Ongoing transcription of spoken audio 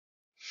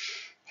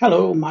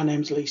Hello, my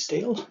name's Lee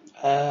Steele.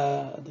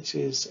 This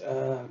is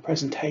a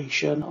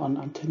presentation on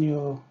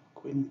Antonio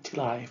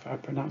Quintili, if I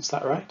pronounced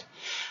that right.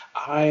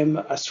 I'm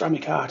a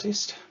ceramic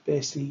artist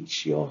based in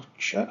East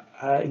Yorkshire,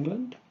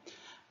 England.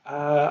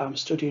 I'm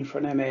studying for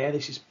an MA.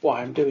 This is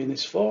why I'm doing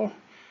this for,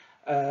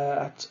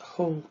 at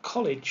Hull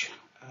College.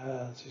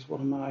 This is one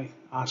of my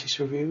artist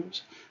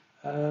reviews.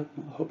 I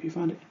hope you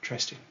find it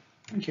interesting.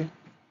 Thank you.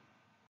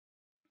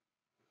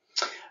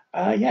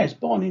 Yeah, he was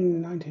born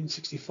in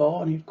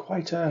 1964 and he had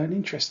quite an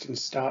interesting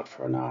start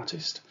for an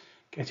artist,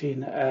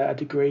 getting a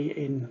degree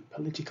in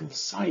political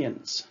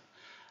science,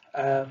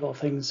 of all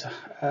things.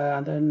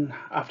 And then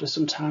after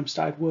some time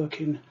started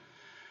working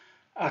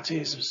at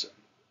his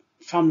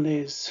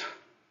family's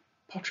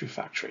pottery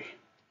factory.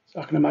 So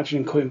I can imagine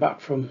him coming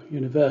back from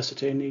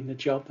university and needing a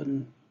job,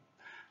 and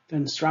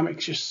then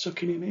ceramics just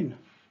sucking him in.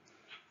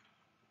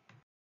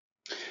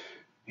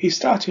 He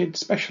started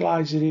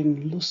specialising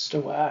in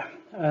lusterware.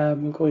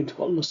 We'll go into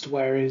what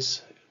lusterware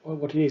is, or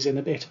what it is in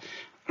a bit.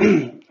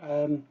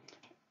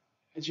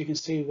 As you can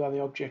see where the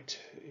object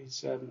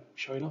is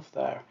showing off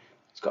there,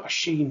 it's got a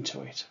sheen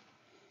to it.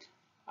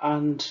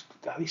 And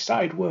he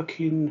started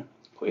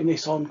putting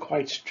this on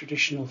quite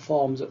traditional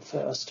forms at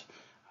first,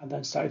 and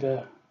then started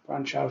to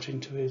branch out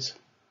into his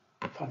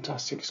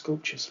fantastic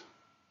sculptures.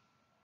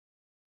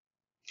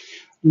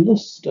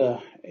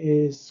 Luster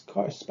is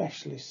quite a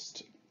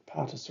specialist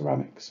part of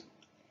ceramics.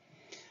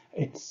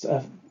 It's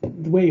the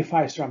way you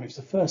fire ceramics.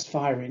 The first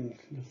firing,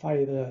 you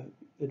fire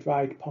the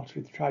dried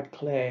pottery, the dried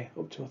clay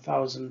up to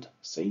 1000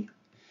 C.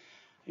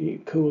 You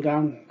cool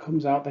down,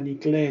 comes out, then you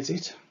glaze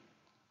it,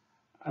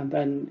 and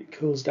then it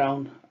cools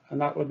down,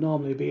 and that would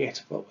normally be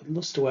it. But with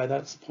lusterware,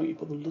 that's the point you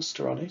put the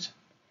luster on it.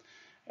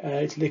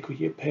 It's liquid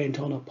you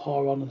paint on or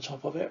pour on the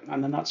top of it,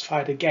 and then that's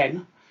fired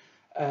again,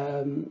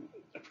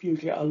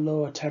 usually at a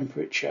lower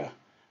temperature,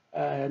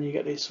 and you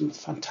get some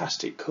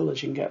fantastic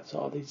colours. You can get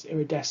sort of these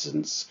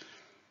iridescence,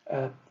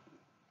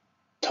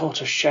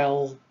 tortoise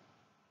shell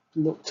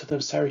look to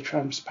them,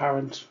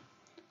 semi-transparent,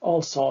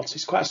 all sorts.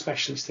 It's quite a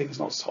specialist thing. It's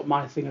not sort of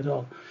my thing at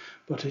all,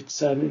 but it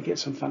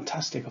gets some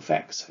fantastic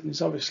effects, and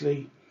he's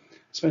obviously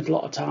spent a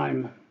lot of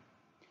time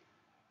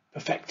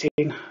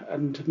perfecting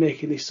and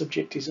making this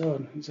subject his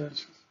own. He's had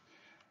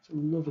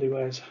some lovely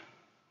ways.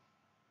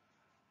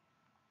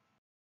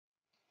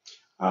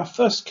 I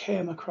first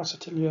came across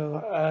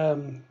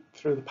Attilio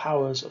through the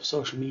powers of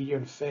social media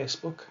and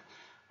Facebook.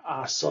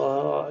 I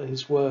saw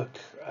his work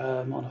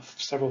on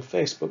several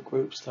Facebook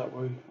groups that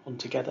we're on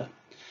together.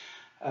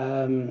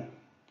 I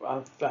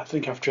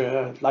think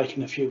after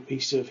liking a few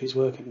pieces of his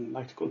work and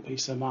liked a good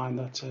piece of mine,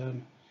 that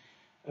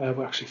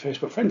we're actually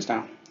Facebook friends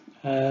now.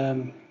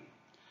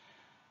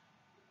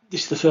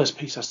 This is the first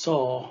piece I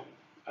saw,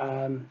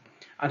 and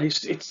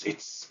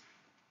it's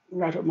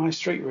right up my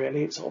street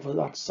really. It's sort of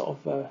that sort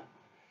of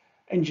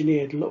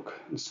engineered look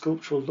and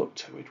sculptural look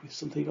to it, with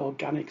something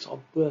organic sort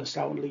of burst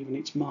out and leaving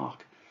its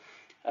mark.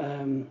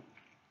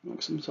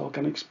 Like some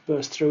organics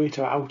burst through it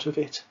or out of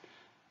it,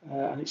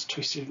 and it's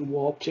twisted and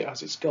warped it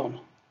as it's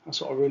gone.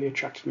 That's what really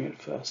attracted me at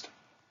first.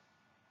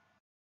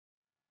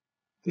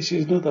 This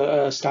is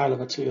another style of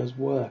Attilio's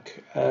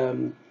work.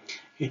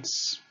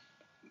 It's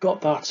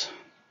got that,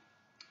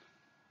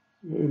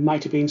 it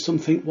might have been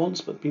something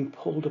once but been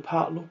pulled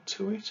apart look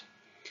to it.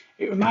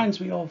 It reminds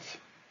me of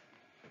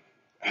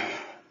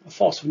a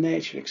force of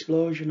nature,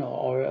 explosion,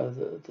 or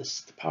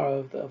the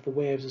power of the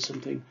waves or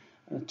something,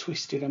 and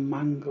twisted and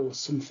mangled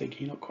something.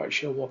 You're not quite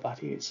sure what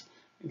that is.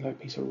 It's like a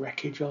piece of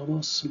wreckage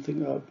almost, something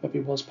that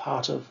maybe was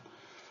part of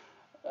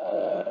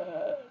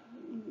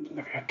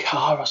maybe a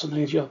car or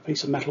something, a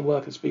piece of metal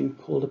work that's been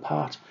pulled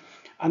apart.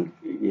 And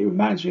it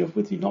reminds me of,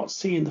 with you not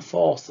seeing the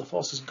force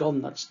is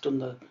gone, that's done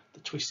the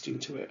twisting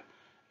to it.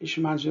 It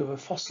reminds me of a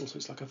fossil, so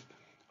it's like a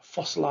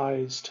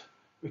fossilized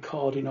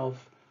recording of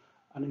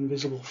an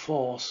invisible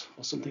force,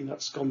 or something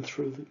that's gone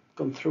through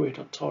it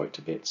or tore it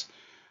to bits.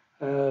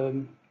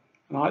 And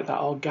I like that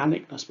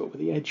organicness, but with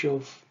the edge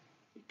of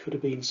it could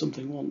have been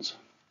something once.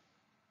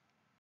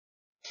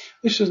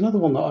 This is another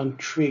one that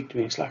intrigued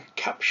me. It's like a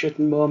captured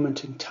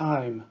moment in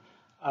time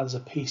as a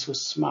piece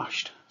was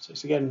smashed. So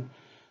it's again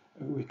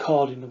a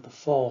recording of the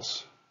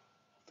force,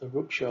 the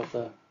rupture of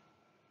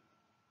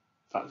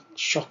that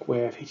shock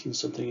wave hitting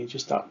something. It's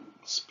just that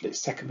split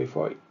second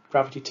before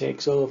gravity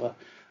takes over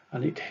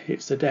and it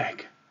hits the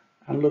deck.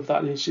 And I love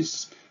that it's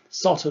just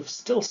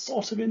still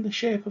sort of in the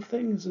shape of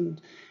things,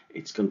 and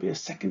it's going to be a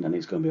second and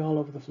it's going to be all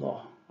over the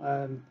floor.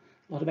 A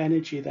lot of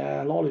energy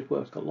there. A lot of his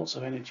work's got lots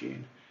of energy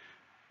in,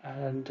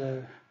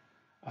 and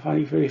I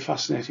find it really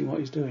fascinating what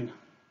he's doing.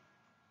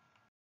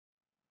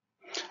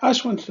 I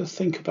just wanted to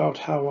think about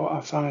how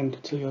I find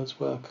Attilio's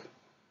work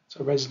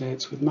sort of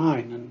resonates with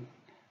mine and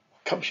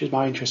captures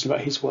my interest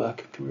about his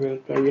work, can be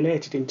very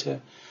related into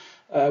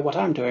what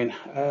I'm doing.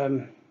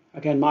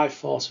 Again, my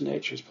force of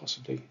nature is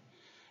possibly,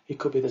 it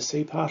could be the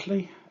sea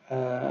partly,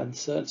 and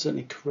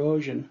certainly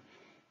corrosion.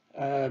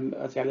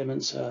 The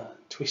elements are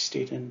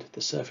twisted and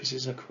the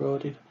surfaces are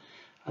corroded,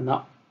 and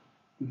that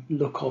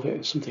look of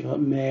it is something that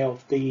may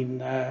have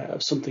been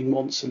of something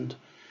once, and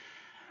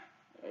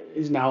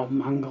is now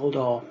mangled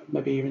or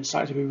maybe even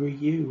started to be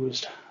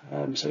reused.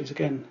 So it's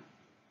again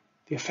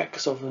the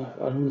effects of an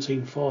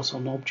unseen force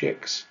on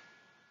objects,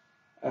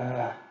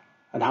 and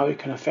how it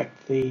can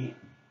affect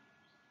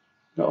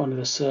not only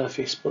the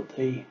surface but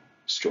the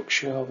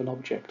structure of an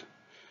object.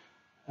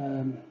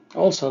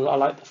 Also, I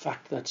like the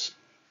fact that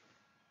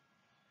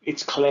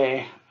it's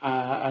clay,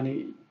 and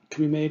it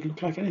can be made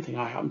look like anything.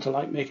 I happen to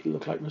like making it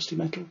look like rusty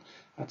metal.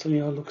 I tell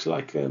you, it looks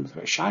like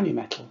shiny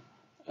metal,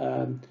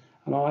 and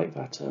I like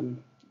that.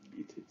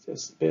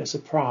 It's a bit of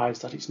surprise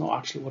that it's not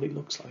actually what it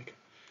looks like.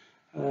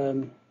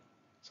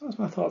 So that's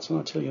my thoughts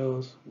on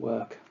Attilio's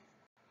work.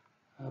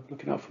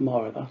 Looking out for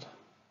more of that.